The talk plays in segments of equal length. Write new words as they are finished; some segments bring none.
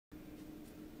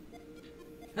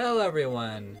Hello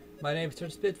everyone, my name is Sir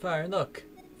Spitfire, and look,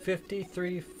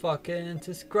 53 fucking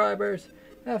subscribers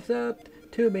have subbed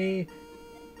to me,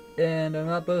 and I'm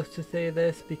not supposed to say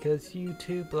this because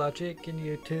YouTube logic and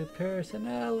YouTube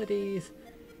personalities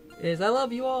is I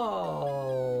love you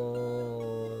all.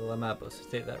 I'm not supposed to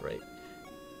say that right.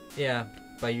 Yeah,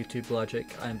 by YouTube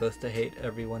logic, I'm supposed to hate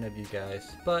every one of you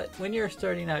guys. But when you're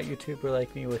starting out YouTuber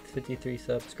like me with 53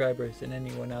 subscribers and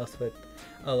anyone else with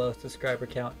a low subscriber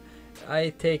count, I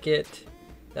take it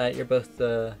that you're supposed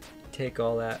to take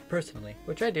all that personally,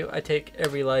 which I do. I take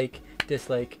every like,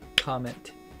 dislike,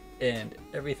 comment, and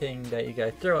everything that you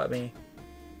guys throw at me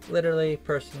literally,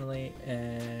 personally,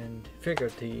 and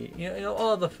figuratively. You know,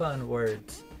 all the fun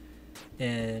words.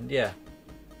 And yeah,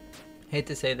 hate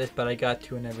to say this, but I got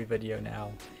to in every video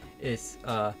now is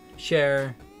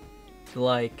share,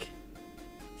 like,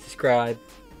 subscribe,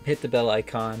 hit the bell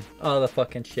icon, all the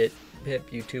fucking shit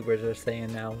hip YouTubers are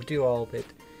saying now. Do all of it.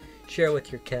 Share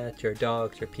with your cats, your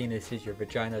dogs, your penises, your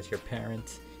vaginas, your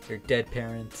parents, your dead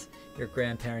parents, your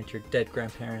grandparents, your dead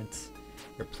grandparents,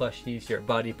 your plushies, your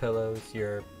body pillows,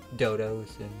 your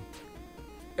dodos, and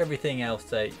everything else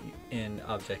that in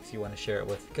objects you want to share it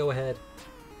with. Go ahead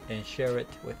and share it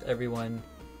with everyone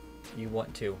you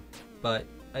want to. But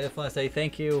I just want to say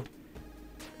thank you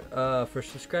for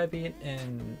subscribing,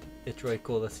 and it's really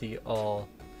cool to see all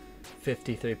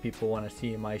 53 people want to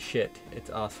see my shit. It's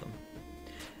awesome.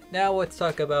 Now let's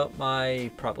talk about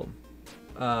my problem.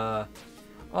 All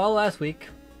last week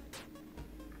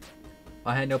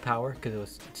I had no power because it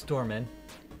was storming,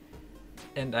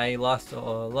 and I lost a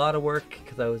lot of work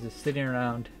because I was just sitting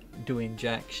around doing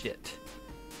jack shit.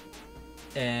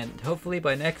 And hopefully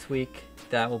by next week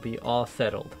that will be all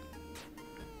settled.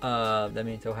 That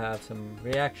means I'll have some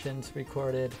reactions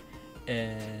recorded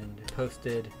and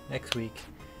posted next week,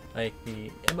 like the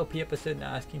MOP episode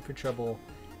not asking for trouble,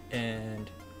 and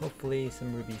hopefully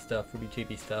some Ruby stuff, Ruby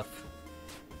GB stuff,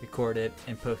 recorded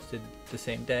and posted the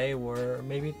same day, or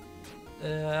maybe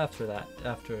after that,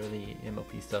 after the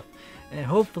MOP stuff. And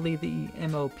hopefully the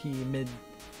MOP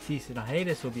mid-season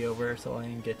hiatus will be over so I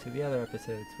can get to the other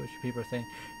episodes, which people are saying,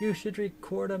 you should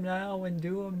record them now and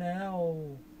do them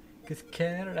now, because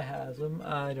Canada has them.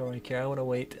 I don't really care. I want to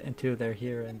wait until they're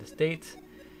here in the States,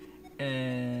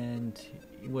 and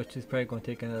which is probably going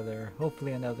to take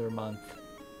hopefully another month,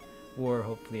 or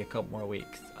hopefully a couple more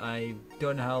weeks. I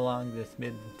don't know how long this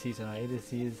mid-season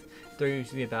hiatus is. They're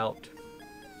usually about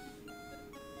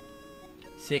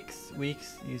 6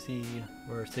 weeks, usually,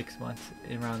 or 6 months,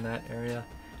 around that area.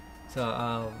 So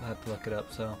I'll have to look it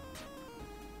up. So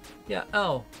yeah,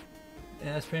 and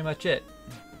that's pretty much it.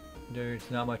 There's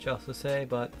not much else to say,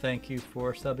 but thank you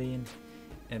for subbing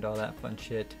and all that fun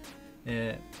shit.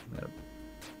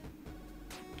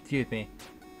 Excuse me,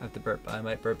 I have to burp. I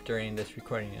might burp during this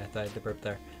recording. I thought I had to burp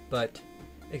there. But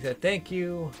like I said, thank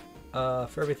you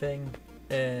for everything,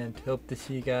 and hope to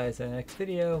see you guys in the next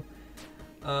video.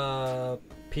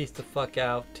 Peace the fuck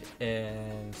out,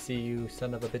 and see you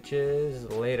son of a bitches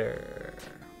later.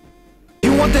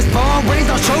 You want this bar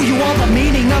raised? I'll show you all the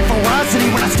meaning of ferocity.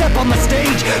 When I step on the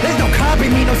stage, there's no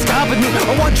copying me, no stopping me.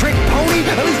 A one-trick pony,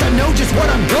 at least I know just what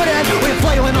I'm good at. We're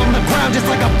flailing on the ground just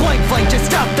like a blank flake. Just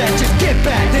stop that, just get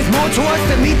back. There's more to us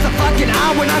than meets the fucking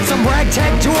eye. We're not some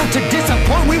ragtag duo to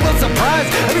disappoint. We will surprise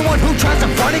everyone who tries to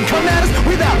front and come at us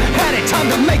without had it. Time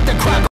to make the crowd